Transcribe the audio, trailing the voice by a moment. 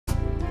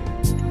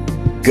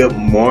Good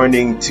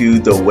morning to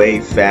the Way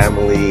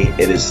family.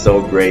 It is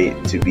so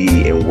great to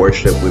be in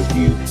worship with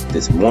you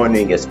this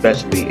morning,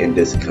 especially in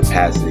this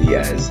capacity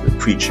as a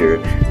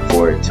preacher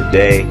for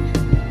today.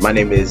 My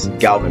name is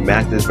Galvin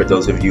Mathis. For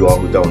those of you all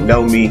who don't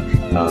know me,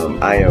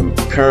 I am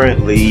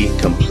currently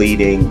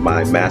completing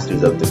my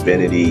Master's of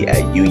Divinity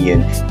at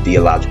Union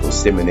Theological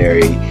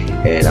Seminary,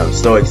 and I'm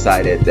so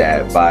excited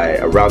that by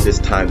around this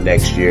time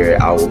next year,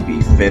 I will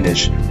be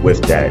finished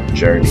with that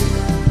journey.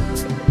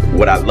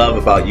 What I love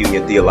about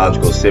Union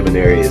Theological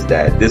Seminary is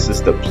that this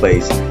is the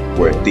place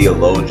where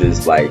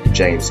theologians like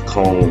James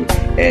Cone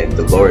and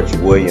Dolores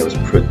Williams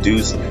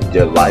produce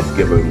their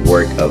life-giving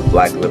work of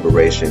Black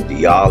liberation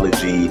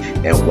theology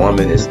and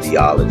womanist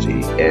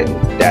theology, and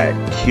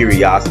that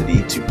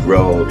curiosity to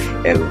grow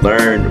and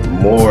learn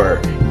more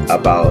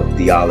about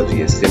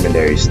theology in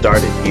seminary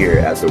started here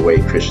at the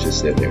Way Christian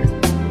Center.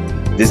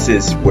 This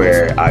is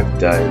where I've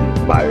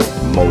done my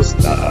most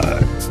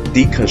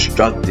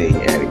deconstructing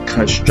and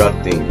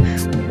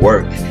constructing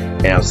work,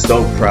 and I'm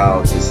so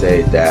proud to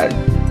say that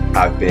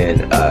I've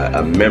been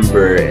a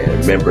member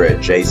and a member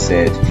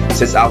adjacent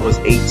since I was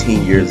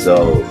 18 years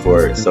old,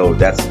 so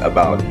that's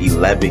about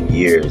 11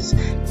 years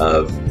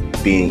of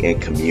being in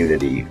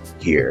community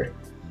here.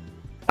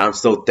 I'm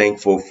so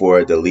thankful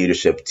for the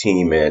leadership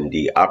team and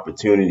the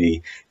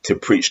opportunity to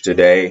preach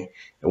today.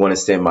 I want to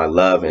send my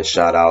love and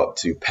shout out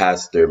to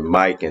Pastor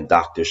Mike and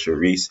Dr.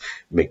 Sharice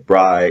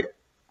McBride,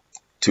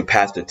 to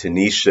Pastor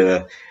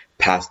Tanisha,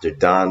 Pastor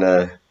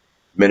Donna,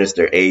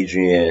 Minister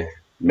Adrian,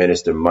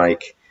 Minister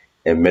Mike,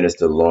 and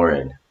Minister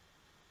Lauren.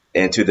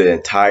 And to the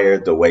entire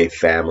The Way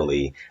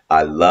family,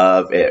 I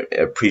love and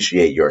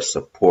appreciate your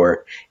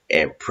support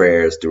and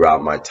prayers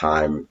throughout my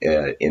time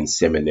in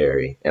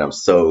seminary. And I'm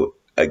so,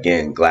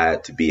 again,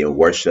 glad to be in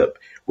worship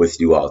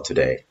with you all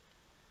today.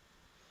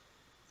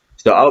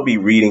 So I'll be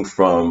reading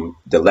from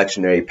the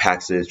lectionary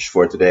passage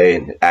for today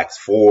in Acts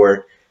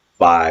 4,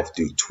 5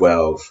 through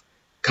 12,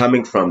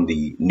 coming from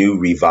the New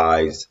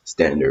Revised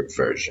Standard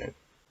Version.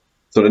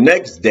 So the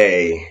next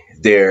day,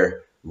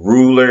 their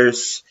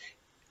rulers,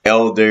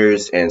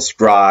 elders, and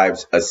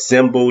scribes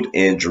assembled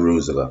in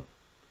Jerusalem,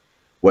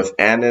 with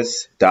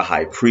Annas the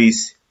high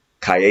priest,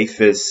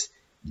 Caiaphas,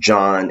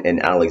 John,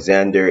 and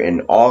Alexander,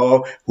 and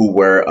all who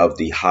were of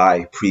the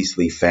high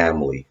priestly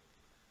family.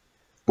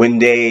 When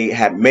they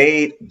had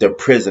made the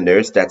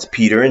prisoners, that's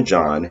Peter and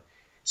John,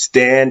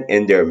 stand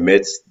in their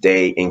midst,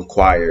 they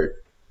inquired,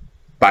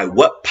 "By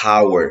what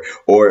power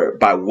or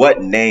by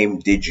what name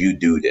did you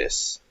do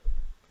this?"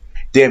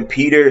 Then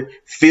Peter,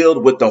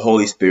 filled with the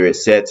Holy Spirit,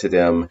 said to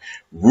them,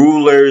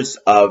 "Rulers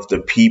of the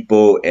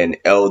people and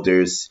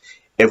elders,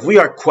 if we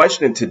are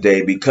questioned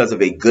today because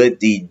of a good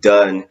deed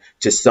done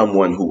to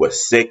someone who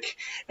was sick,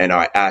 and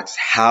are asked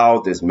how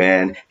this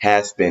man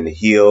has been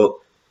healed,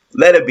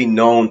 let it be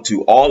known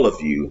to all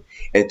of you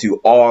and to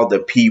all the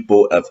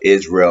people of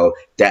Israel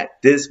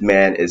that this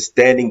man is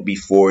standing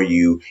before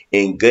you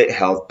in good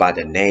health by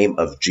the name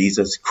of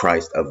Jesus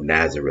Christ of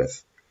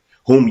Nazareth,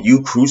 whom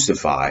you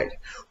crucified,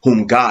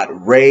 whom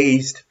God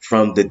raised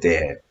from the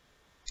dead.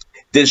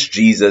 This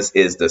Jesus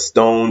is the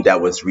stone that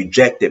was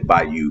rejected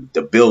by you,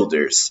 the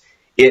builders.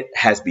 It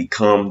has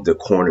become the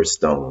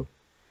cornerstone.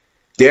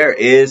 There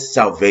is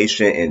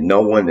salvation in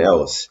no one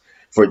else,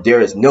 for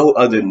there is no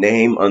other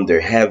name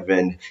under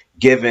heaven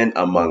given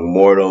among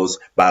mortals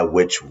by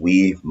which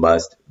we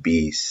must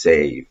be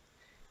saved."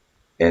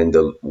 And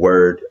the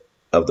word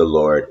of the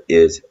Lord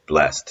is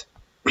blessed.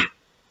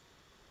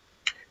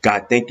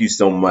 God, thank you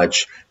so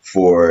much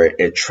for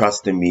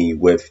entrusting me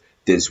with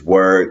this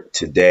word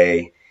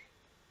today.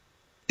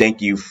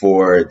 Thank you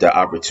for the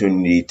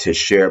opportunity to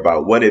share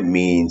about what it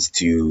means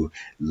to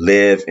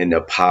live in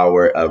the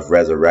power of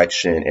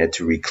resurrection and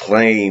to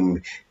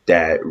reclaim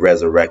that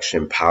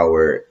resurrection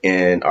power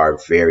in our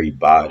very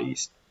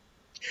bodies.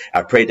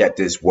 I pray that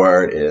this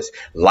word is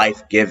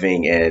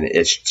life-giving and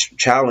it's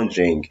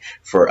challenging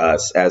for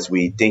us as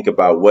we think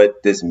about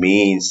what this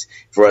means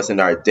for us in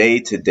our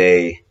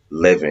day-to-day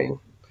living.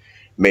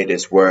 May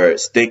this word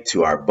stick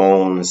to our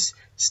bones,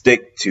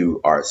 stick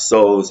to our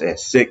souls, and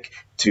stick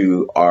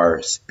to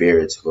our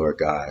spirits, Lord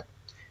God.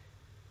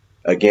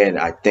 Again,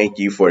 I thank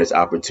you for this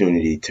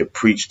opportunity to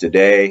preach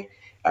today.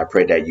 I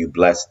pray that you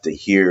bless the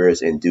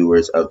hearers and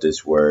doers of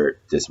this word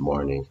this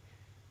morning.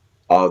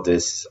 All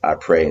this I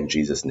pray in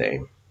Jesus'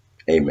 name.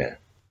 Amen.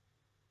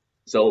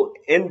 So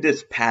in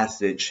this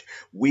passage,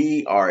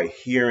 we are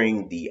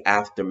hearing the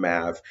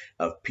aftermath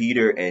of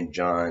Peter and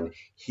John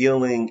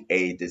healing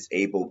a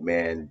disabled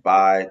man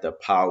by the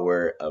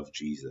power of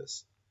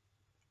Jesus.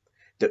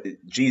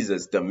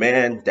 Jesus, the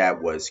man that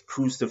was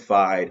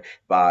crucified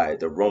by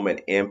the Roman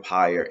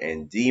Empire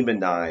and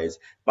demonized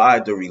by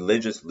the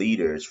religious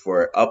leaders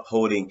for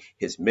upholding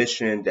his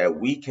mission that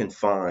we can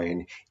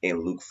find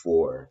in Luke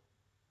 4.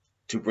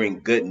 To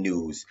bring good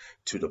news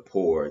to the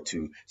poor,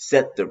 to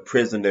set the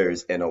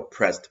prisoners and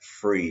oppressed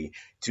free,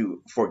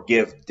 to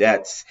forgive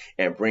debts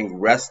and bring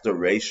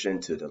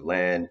restoration to the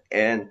land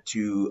and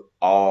to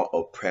all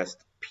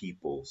oppressed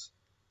peoples.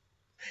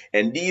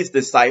 And these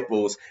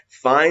disciples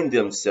find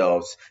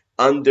themselves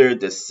under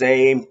the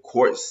same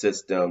court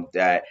system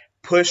that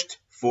pushed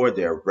for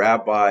their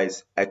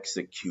rabbi's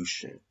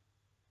execution.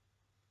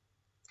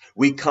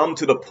 We come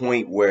to the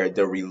point where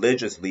the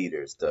religious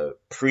leaders, the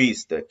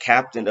priests, the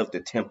captain of the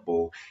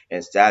temple,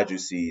 and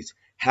Sadducees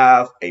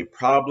have a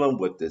problem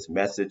with this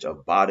message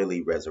of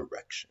bodily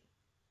resurrection.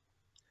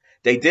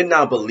 They did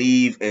not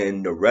believe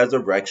in the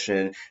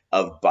resurrection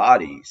of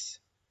bodies,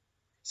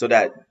 so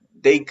that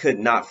they could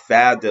not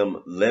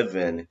fathom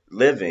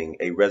living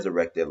a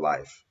resurrected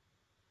life.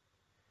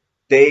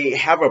 They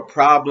have a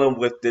problem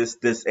with this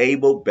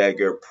disabled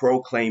beggar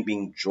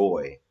proclaiming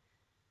joy.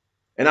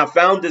 And I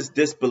found this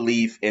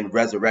disbelief in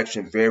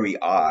resurrection very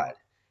odd.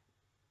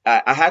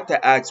 I had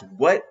to ask,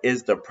 what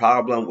is the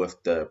problem with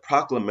the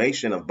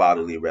proclamation of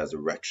bodily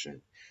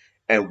resurrection?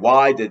 And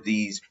why did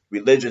these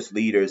religious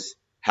leaders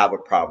have a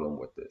problem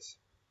with this?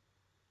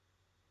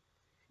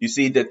 You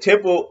see, the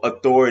temple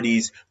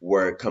authorities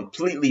were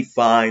completely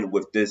fine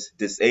with this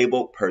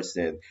disabled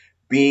person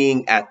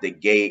being at the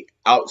gate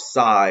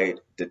outside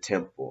the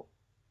temple.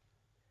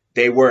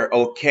 They were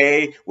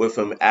okay with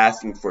him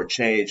asking for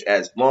change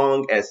as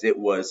long as it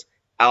was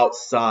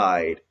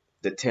outside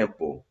the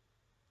temple.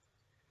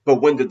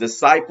 But when the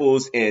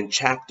disciples in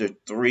chapter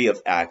 3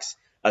 of Acts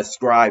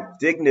ascribed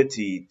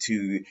dignity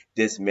to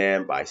this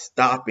man by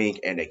stopping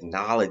and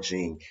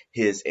acknowledging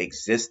his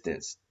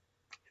existence,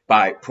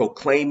 by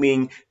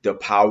proclaiming the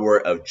power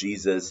of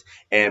Jesus,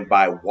 and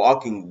by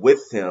walking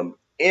with him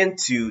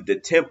into the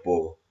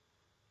temple,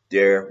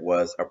 there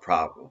was a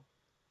problem.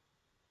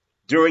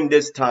 During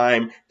this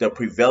time, the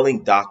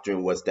prevailing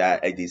doctrine was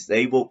that a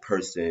disabled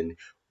person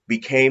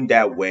became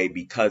that way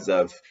because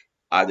of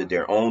either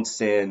their own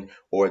sin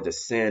or the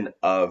sin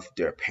of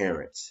their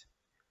parents.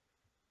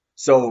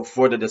 So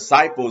for the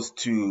disciples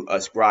to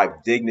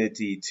ascribe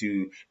dignity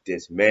to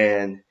this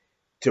man,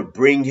 to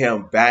bring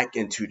him back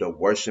into the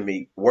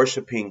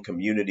worshiping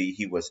community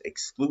he was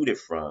excluded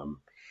from,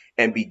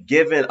 and be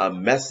given a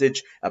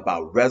message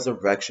about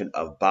resurrection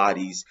of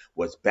bodies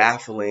was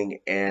baffling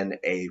and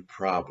a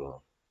problem.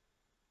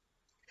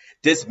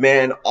 This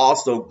man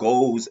also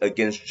goes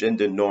against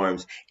gender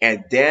norms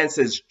and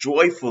dances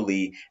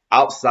joyfully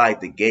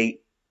outside the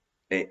gate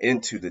and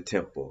into the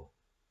temple.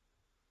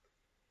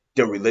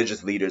 The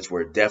religious leaders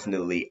were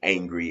definitely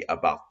angry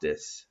about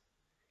this.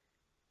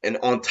 And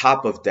on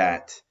top of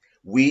that,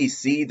 we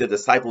see the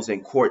disciples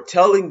in court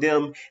telling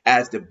them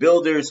as the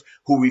builders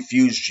who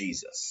refused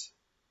Jesus,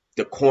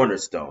 the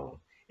cornerstone.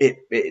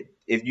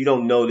 If you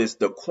don't notice,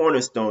 the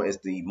cornerstone is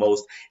the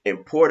most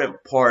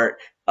important part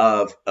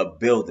of a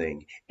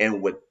building,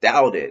 and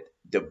without it,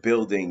 the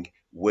building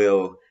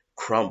will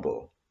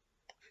crumble.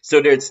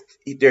 So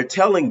they're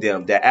telling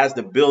them that as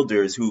the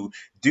builders who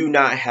do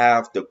not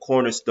have the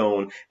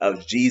cornerstone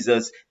of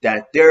Jesus,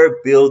 that their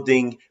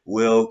building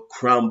will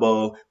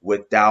crumble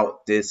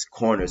without this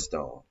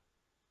cornerstone.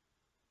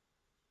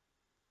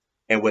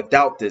 And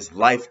without this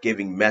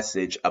life-giving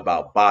message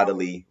about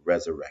bodily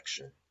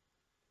resurrection.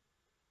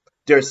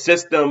 Their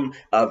system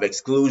of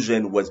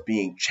exclusion was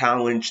being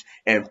challenged,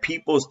 and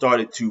people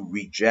started to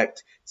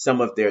reject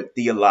some of their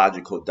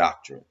theological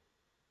doctrine.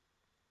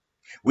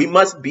 We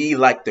must be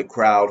like the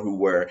crowd who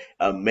were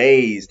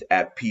amazed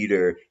at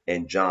Peter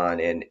and John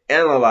and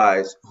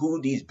analyze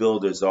who these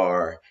builders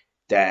are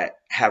that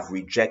have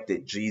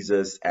rejected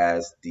Jesus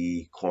as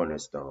the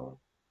cornerstone.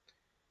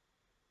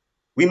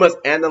 We must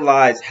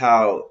analyze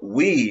how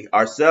we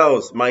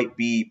ourselves might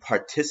be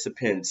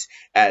participants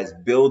as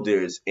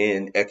builders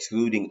in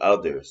excluding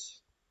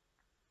others.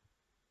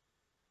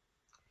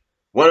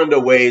 One of the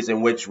ways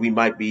in which we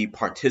might be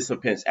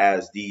participants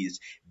as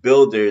these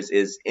builders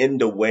is in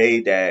the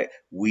way that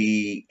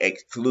we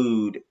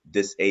exclude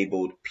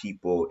disabled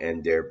people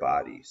and their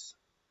bodies.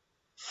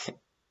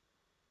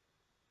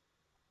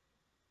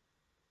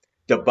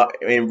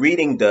 In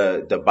reading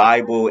the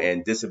Bible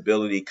and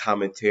disability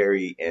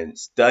commentary and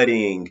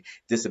studying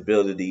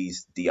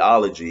disabilities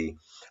theology,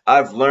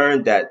 I've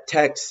learned that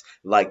texts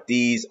like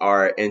these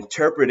are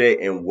interpreted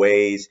in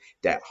ways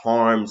that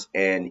harms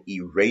and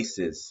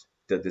erases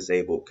the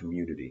disabled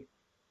community,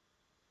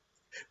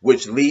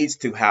 which leads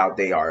to how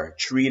they are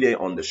treated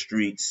on the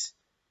streets,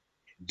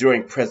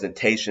 during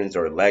presentations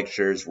or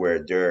lectures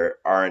where there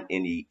aren't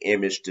any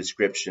image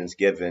descriptions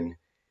given,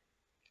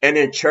 and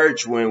in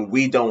church when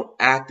we don't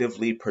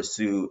actively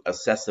pursue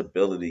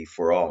accessibility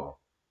for all.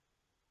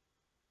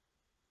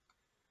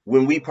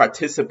 When we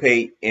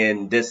participate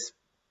in this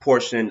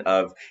portion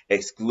of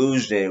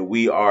exclusion,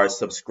 we are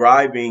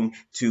subscribing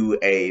to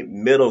a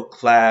middle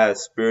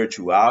class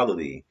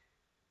spirituality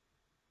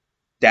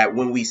that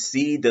when we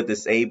see the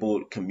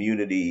disabled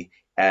community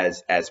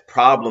as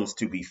problems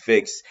to be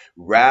fixed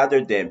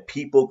rather than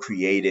people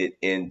created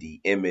in the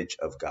image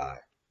of God.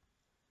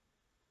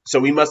 So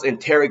we must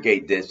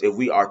interrogate this if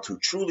we are to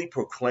truly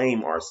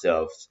proclaim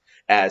ourselves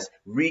as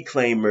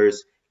reclaimers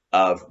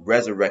of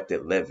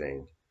resurrected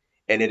living.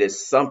 And it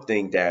is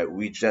something that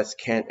we just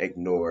can't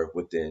ignore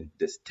within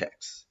this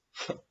text.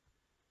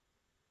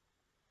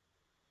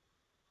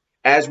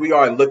 As we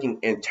are looking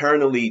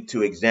internally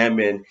to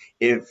examine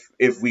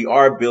if we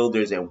are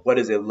builders and what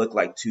does it look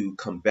like to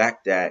combat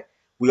that,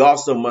 we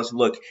also must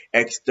look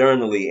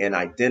externally and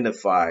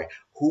identify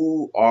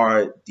who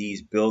are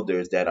these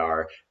builders that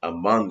are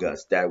among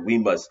us, that we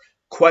must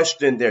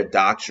question their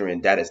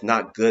doctrine. That is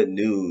not good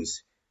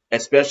news,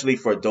 especially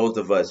for those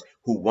of us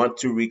who want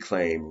to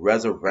reclaim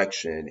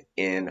resurrection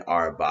in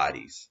our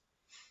bodies.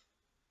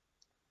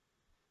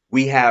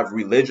 We have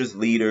religious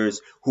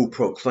leaders who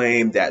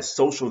proclaim that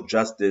social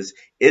justice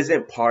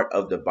isn't part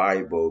of the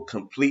Bible,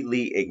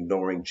 completely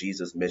ignoring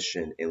Jesus'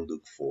 mission in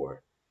Luke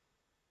 4.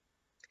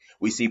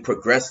 We see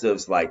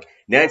progressives like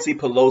Nancy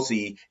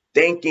Pelosi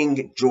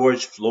thanking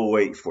George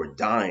Floyd for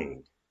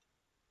dying,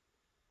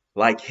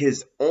 like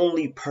his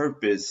only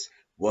purpose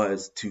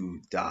was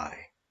to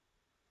die.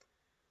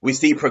 We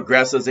see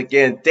progressives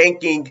again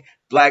thanking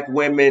Black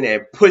women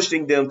and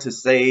pushing them to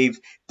save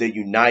the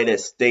United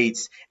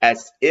States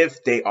as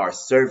if they are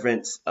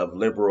servants of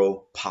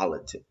liberal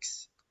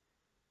politics.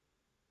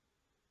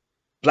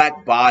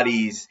 Black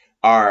bodies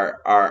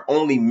are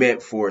only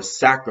meant for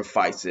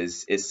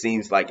sacrifices, it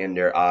seems like in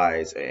their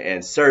eyes,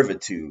 and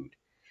servitude,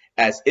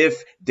 as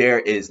if there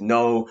is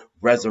no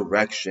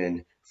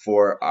resurrection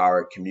for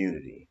our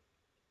community.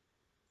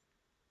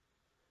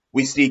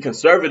 We see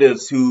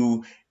conservatives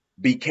who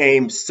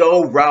became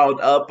so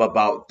riled up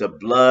about the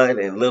blood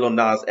and Lil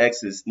Nas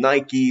X's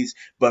Nikes,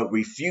 but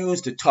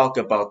refused to talk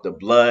about the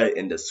blood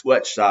in the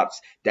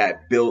sweatshops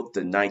that built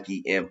the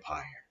Nike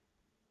empire.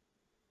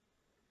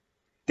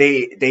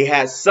 They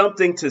had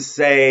something to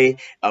say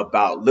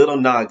about Lil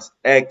Nas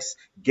X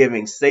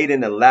giving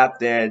Satan a lap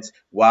dance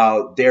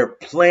while they're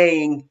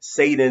playing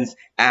Satan's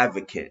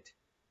advocate,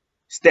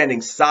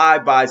 standing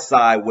side by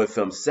side with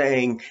him,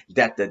 saying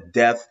that the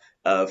death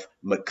of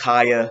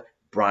Ma'Khia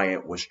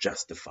Bryant was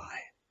justified.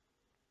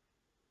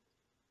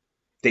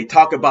 They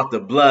talk about the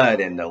blood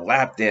and the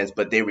lap dance,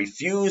 but they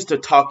refuse to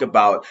talk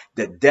about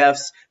the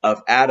deaths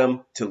of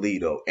Adam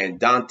Toledo and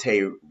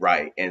Dante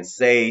Wright and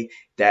say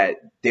that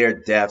their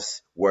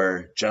deaths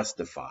were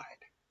justified.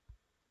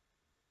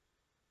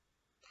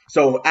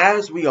 So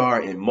as we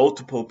are in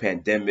multiple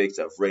pandemics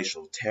of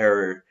racial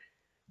terror,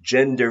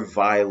 gender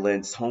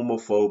violence,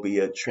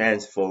 homophobia,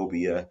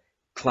 transphobia,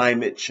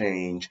 climate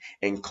change,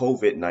 and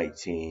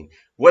COVID-19,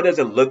 what does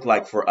it look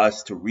like for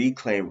us to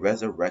reclaim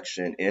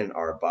resurrection in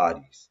our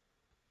bodies?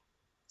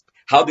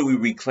 How do we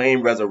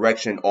reclaim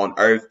resurrection on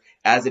earth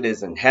as it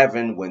is in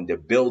heaven when the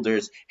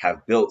builders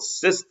have built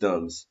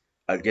systems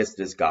against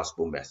this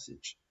gospel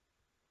message?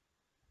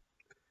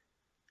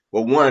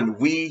 Well, one,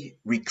 we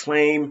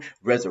reclaim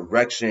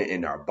resurrection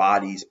in our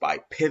bodies by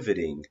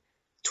pivoting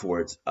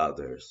towards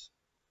others.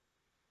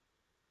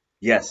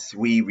 Yes,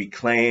 we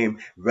reclaim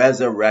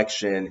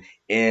resurrection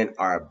in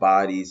our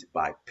bodies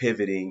by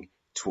pivoting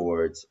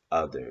towards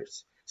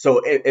others. So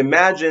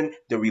imagine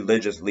the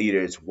religious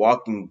leaders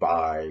walking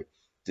by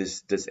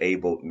this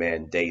disabled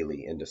man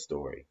daily in the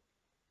story.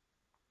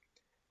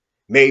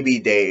 Maybe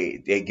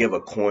they give a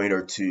coin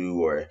or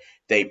two, or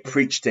they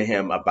preach to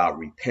him about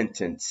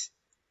repentance,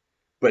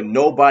 but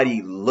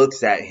nobody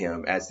looks at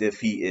him as if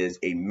he is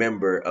a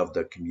member of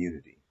the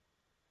community.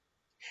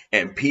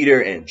 And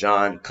Peter and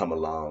John come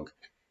along.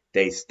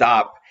 They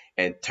stop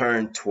and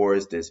turn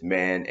towards this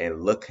man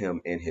and look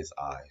him in his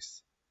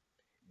eyes.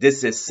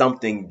 This is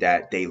something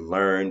that they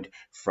learned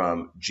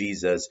from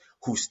Jesus,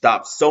 who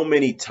stopped so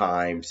many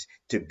times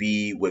to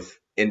be with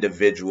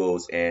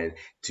individuals and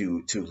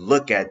to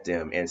look at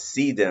them and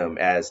see them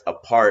as a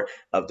part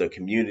of the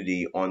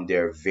community on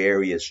their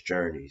various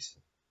journeys.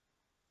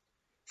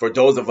 For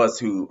those of us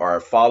who are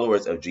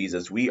followers of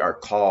Jesus, we are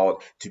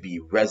called to be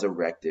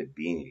resurrected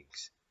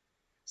beings.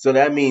 So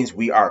that means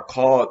we are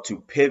called to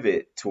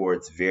pivot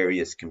towards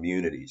various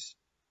communities.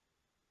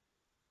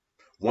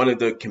 One of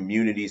the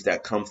communities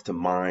that comes to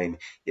mind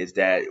is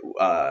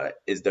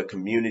the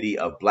community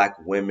of Black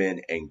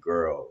women and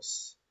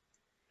girls.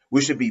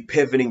 We should be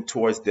pivoting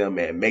towards them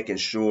and making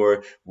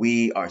sure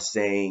we are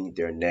saying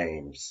their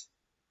names.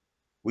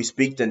 We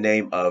speak the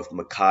name of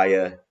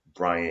Ma'Khia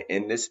Bryant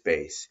in this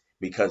space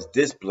because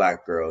this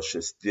Black girl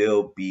should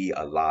still be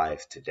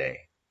alive today.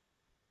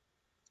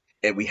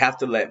 And we have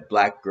to let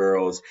Black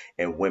girls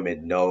and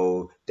women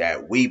know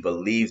that we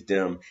believe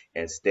them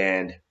and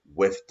stand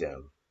with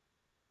them.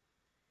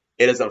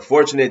 It is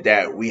unfortunate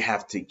that we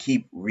have to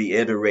keep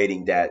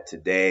reiterating that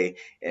today.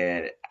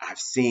 And I've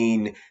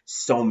seen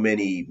so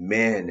many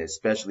men,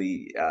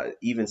 especially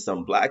even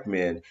some Black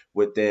men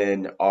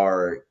within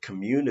our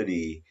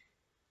community,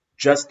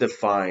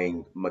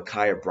 justifying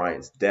Ma'Khia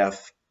Bryant's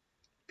death.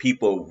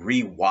 People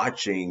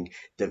rewatching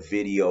the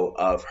video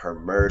of her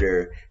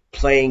murder,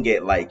 playing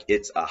it like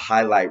it's a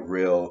highlight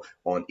reel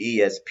on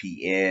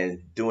ESPN,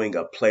 doing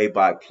a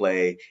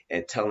play-by-play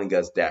and telling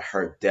us that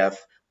her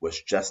death was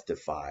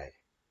justified.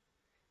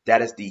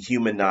 That is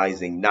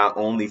dehumanizing, not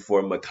only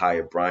for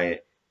Ma'Khia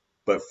Bryant,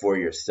 but for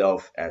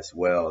yourself as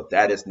well.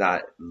 That is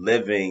not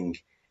living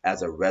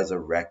as a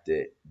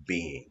resurrected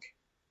being.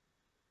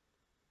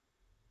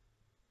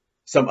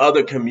 Some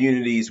other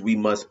communities we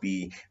must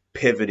be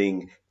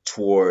pivoting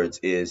towards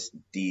is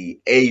the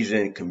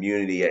Asian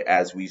community,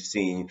 as we've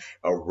seen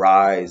a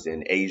rise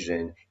in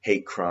Asian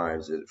hate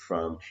crimes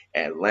from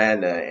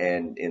Atlanta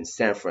and in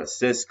San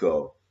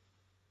Francisco,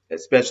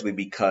 especially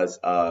because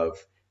of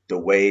the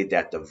way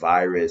that the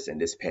virus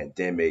and this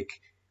pandemic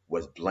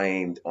was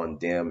blamed on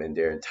them and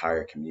their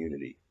entire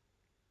community.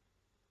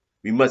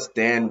 We must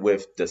stand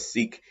with the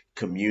Sikh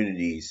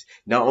communities,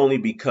 not only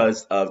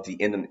because of the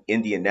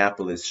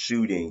Indianapolis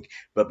shooting,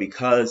 but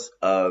because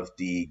of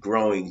the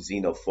growing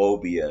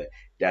xenophobia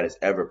that is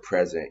ever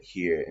present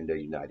here in the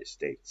United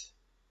States.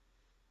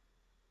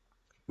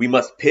 We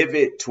must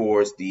pivot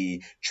towards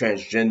the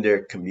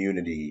transgender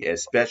community,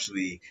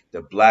 especially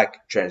the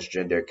Black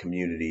transgender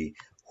community,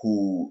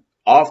 who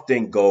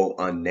often go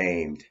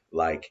unnamed,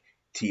 like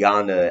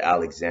Tiana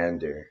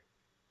Alexander,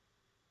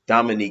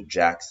 Dominique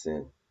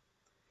Jackson,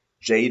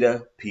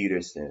 Jada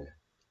Peterson,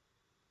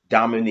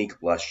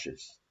 Dominique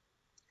Luscious,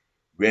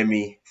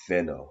 Remy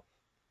Fenno.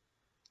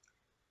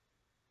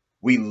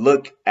 We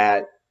look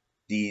at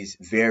these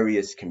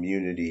various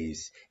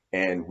communities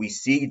and we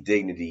see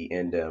dignity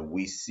in them.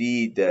 We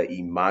see the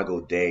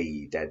imago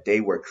Dei, that they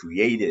were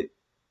created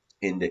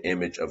in the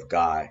image of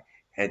God.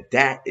 And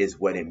that is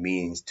what it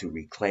means to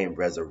reclaim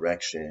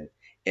resurrection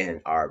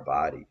in our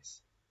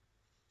bodies.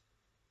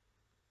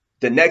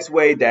 The next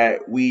way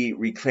that we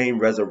reclaim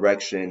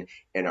resurrection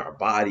in our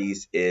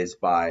bodies is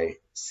by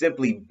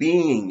simply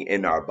being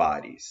in our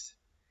bodies.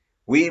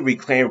 We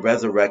reclaim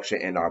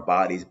resurrection in our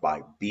bodies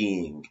by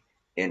being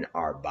in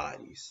our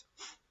bodies.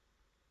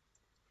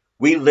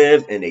 We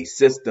live in a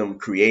system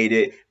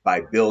created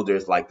by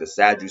builders like the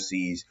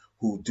Sadducees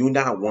who do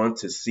not want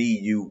to see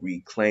you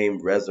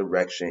reclaim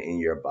resurrection in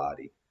your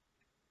body.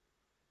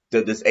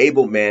 The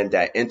disabled man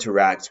that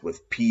interacts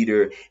with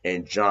Peter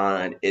and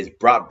John is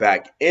brought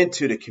back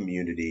into the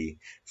community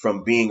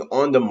from being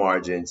on the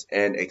margins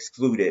and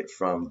excluded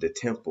from the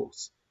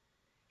temples.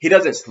 He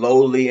doesn't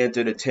slowly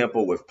enter the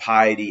temple with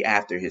piety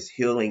after his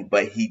healing,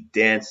 but he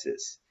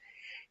dances.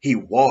 He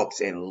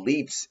walks and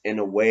leaps in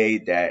a way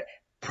that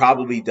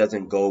probably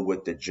doesn't go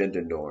with the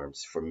gender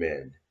norms for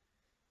men.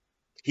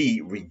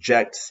 He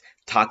rejects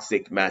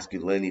toxic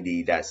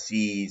masculinity that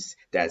says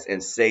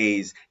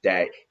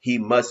that he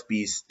must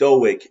be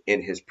stoic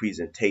in his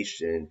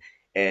presentation,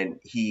 and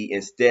he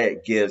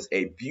instead gives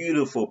a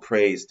beautiful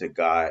praise to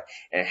God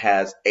and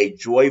has a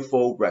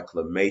joyful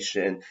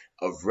reclamation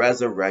of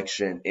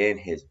resurrection in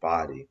his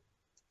body,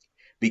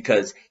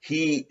 because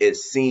he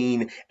is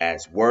seen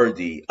as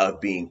worthy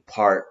of being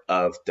part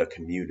of the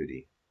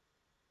community.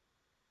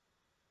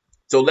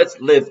 So let's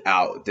live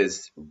out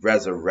this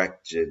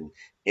resurrection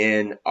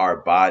in our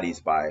bodies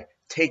by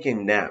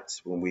taking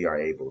naps when we are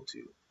able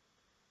to,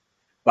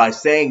 by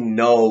saying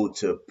no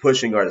to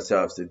pushing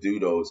ourselves to do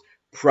those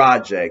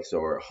projects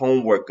or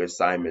homework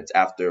assignments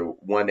after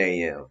 1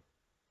 a.m.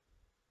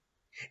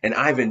 And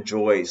I've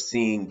enjoyed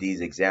seeing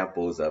these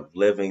examples of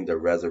living the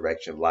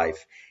resurrection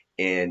life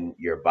in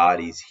your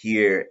bodies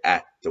here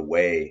at the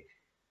Way.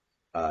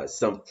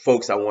 Some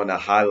folks I want to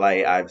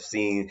highlight, I've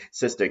seen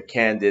Sister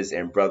Candace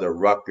and Brother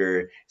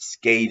Rucker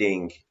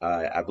skating,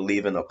 I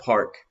believe in a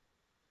park.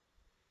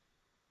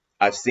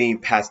 I've seen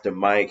Pastor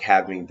Mike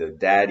having the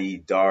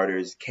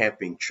daddy-daughters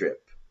camping trip.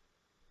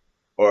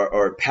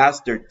 Or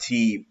Pastor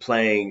T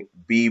playing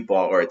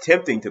b-ball or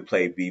attempting to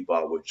play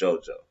b-ball with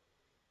JoJo.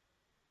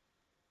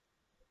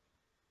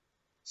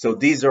 So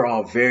these are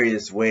all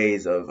various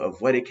ways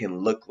of what it can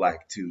look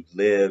like to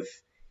live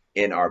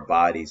in our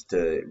bodies,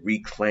 to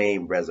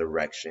reclaim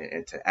resurrection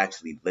and to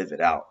actually live it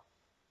out.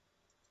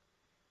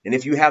 And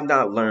if you have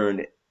not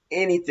learned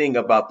anything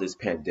about this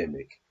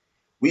pandemic,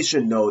 we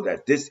should know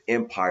that this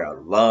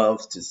empire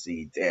loves to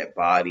see dead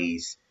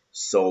bodies,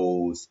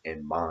 souls,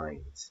 and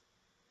minds.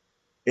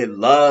 It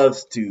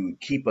loves to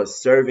keep us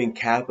serving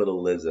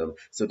capitalism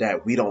so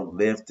that we don't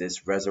live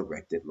this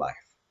resurrected life.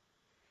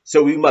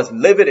 So we must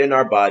live it in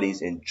our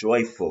bodies in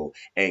joyful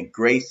and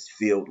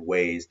grace-filled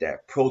ways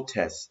that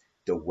protest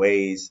the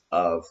ways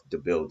of the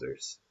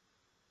builders.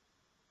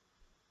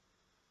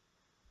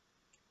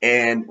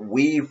 And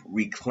we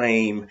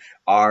reclaim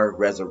our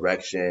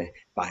resurrection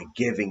by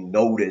giving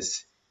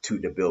notice to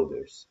the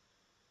builders.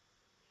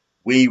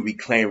 We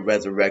reclaim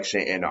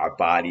resurrection in our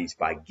bodies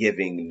by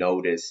giving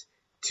notice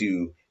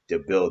to the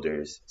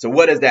builders. So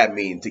what does that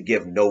mean, to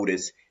give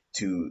notice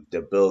to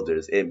the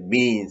builders? It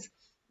means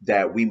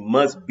that we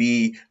must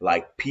be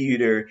like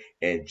Peter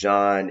and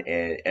John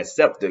and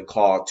accept the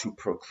call to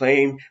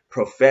proclaim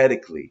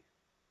prophetically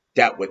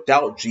that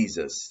without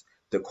Jesus,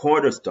 the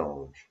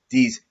cornerstone,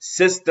 these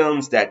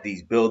systems that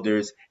these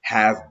builders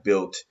have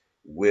built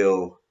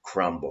will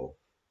crumble.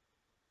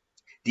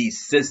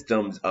 These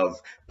systems of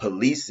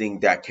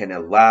policing that can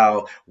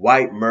allow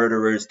white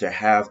murderers to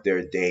have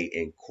their day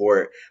in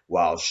court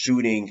while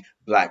shooting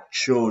Black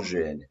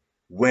children,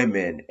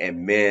 women,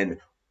 and men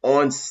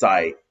on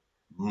sight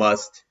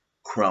must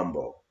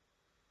crumble.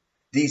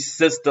 These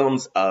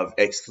systems of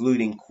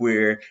excluding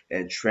queer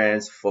and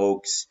trans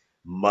folks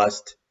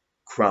must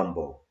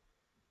crumble.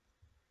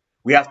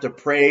 We have to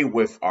pray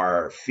with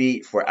our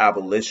feet for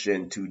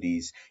abolition to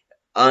these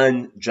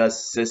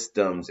unjust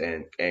systems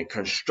and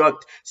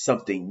construct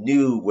something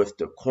new with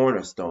the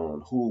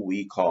cornerstone, who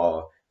we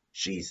call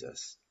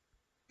Jesus.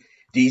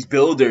 These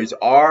builders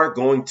are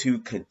going to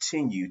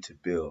continue to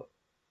build.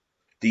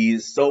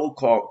 These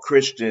so-called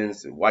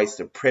Christians, white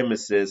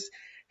supremacists,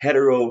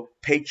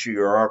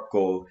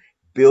 heteropatriarchal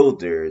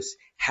builders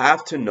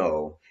have to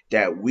know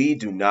that we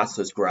do not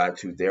subscribe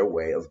to their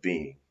way of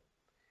being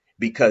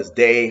because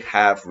they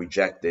have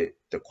rejected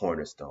the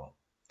cornerstone.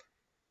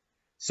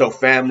 So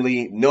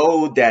family,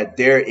 know that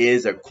there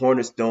is a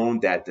cornerstone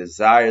that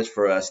desires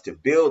for us to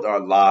build our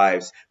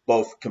lives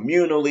both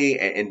communally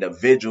and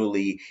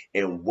individually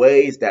in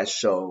ways that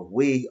show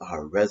we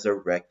are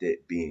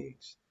resurrected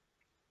beings.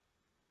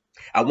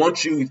 I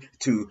want you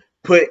to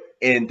put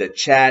in the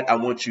chat, I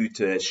want you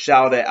to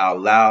shout it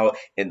out loud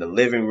in the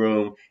living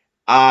room.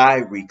 I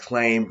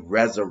reclaim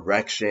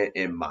resurrection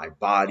in my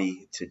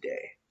body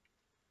today.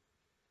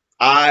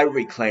 I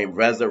reclaim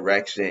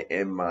resurrection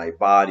in my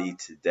body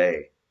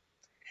today.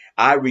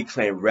 I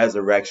reclaim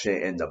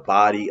resurrection in the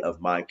body of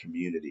my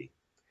community.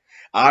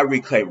 I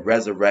reclaim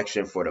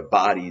resurrection for the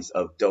bodies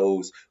of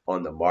those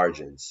on the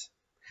margins.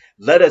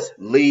 Let us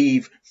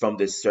leave from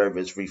this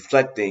service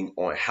reflecting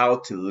on how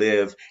to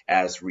live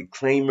as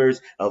reclaimers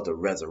of the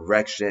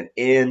resurrection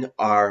in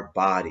our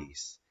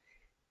bodies.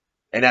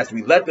 And as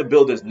we let the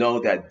builders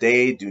know that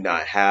they do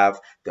not have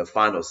the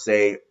final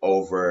say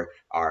over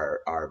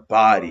our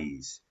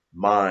bodies,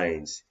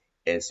 minds,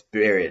 and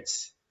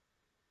spirits,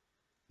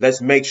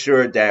 let's make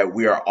sure that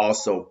we are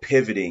also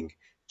pivoting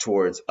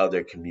towards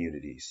other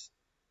communities.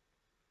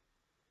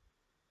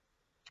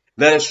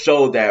 Let us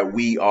show that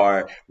we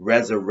are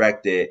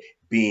resurrected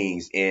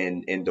beings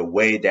in the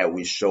way that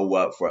we show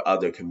up for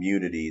other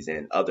communities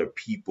and other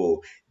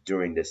people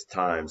during this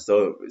time.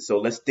 So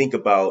let's think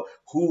about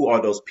who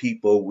are those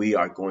people we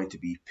are going to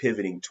be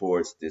pivoting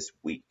towards this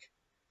week.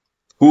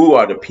 Who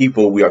are the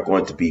people we are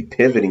going to be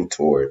pivoting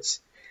towards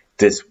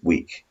this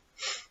week?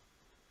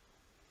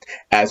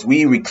 As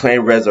we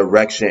reclaim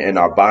resurrection in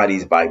our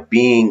bodies by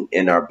being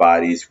in our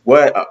bodies,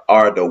 what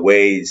are the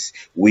ways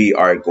we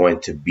are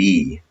going to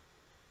be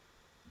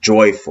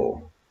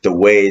joyful, the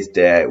ways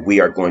that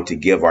we are going to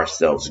give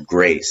ourselves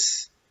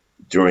grace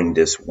during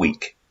this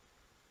week?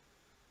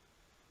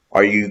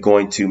 Are you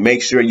going to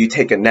make sure you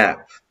take a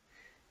nap?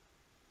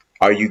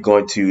 Are you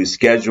going to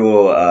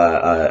schedule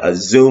a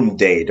Zoom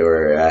date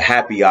or a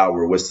happy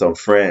hour with some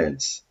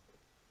friends?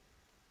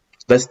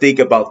 Let's think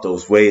about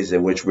those ways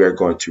in which we are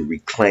going to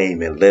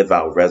reclaim and live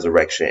out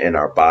resurrection in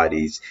our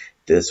bodies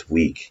this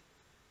week.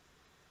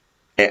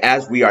 And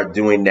as we are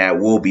doing that,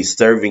 we'll be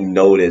serving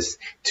notice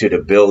to the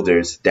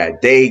builders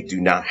that they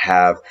do not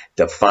have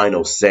the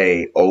final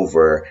say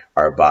over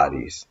our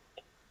bodies.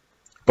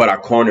 But our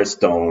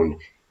cornerstone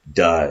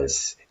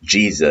does.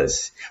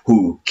 Jesus,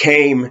 who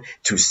came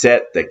to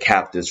set the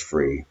captives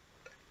free.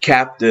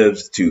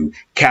 Captives to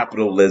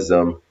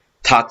capitalism,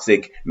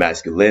 toxic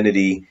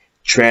masculinity,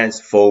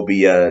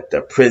 transphobia,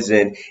 the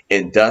prison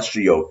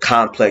industrial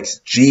complex.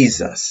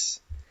 Jesus,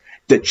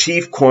 the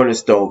chief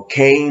cornerstone,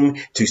 came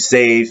to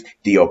save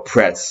the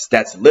oppressed.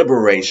 That's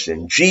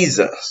liberation.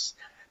 Jesus,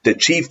 the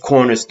chief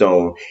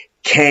cornerstone,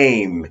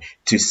 came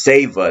to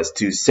save us,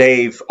 to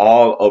save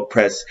all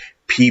oppressed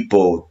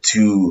people,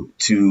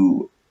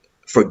 to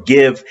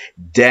forgive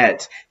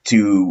debt,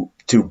 to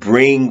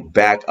bring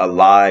back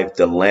alive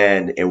the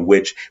land in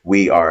which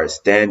we are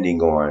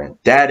standing on.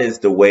 That is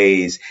the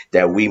ways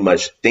that we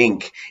must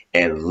think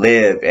and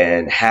live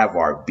and have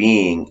our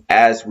being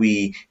as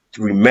we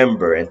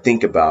remember and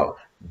think about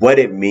what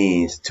it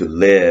means to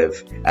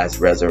live as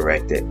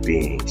resurrected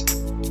beings.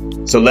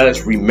 So let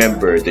us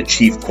remember the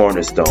chief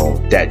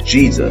cornerstone, that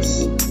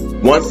Jesus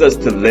wants us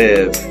to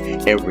live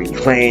and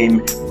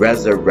reclaim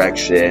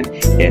resurrection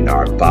in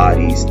our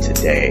bodies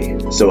today.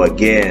 So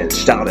again,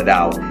 shout it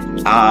out.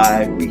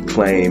 I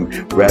reclaim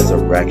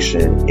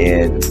resurrection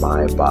in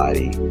my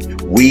body.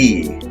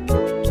 We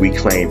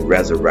reclaim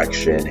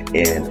resurrection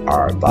in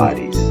our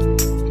bodies.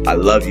 I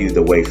love you,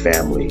 the Way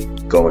family.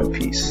 Go in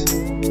peace.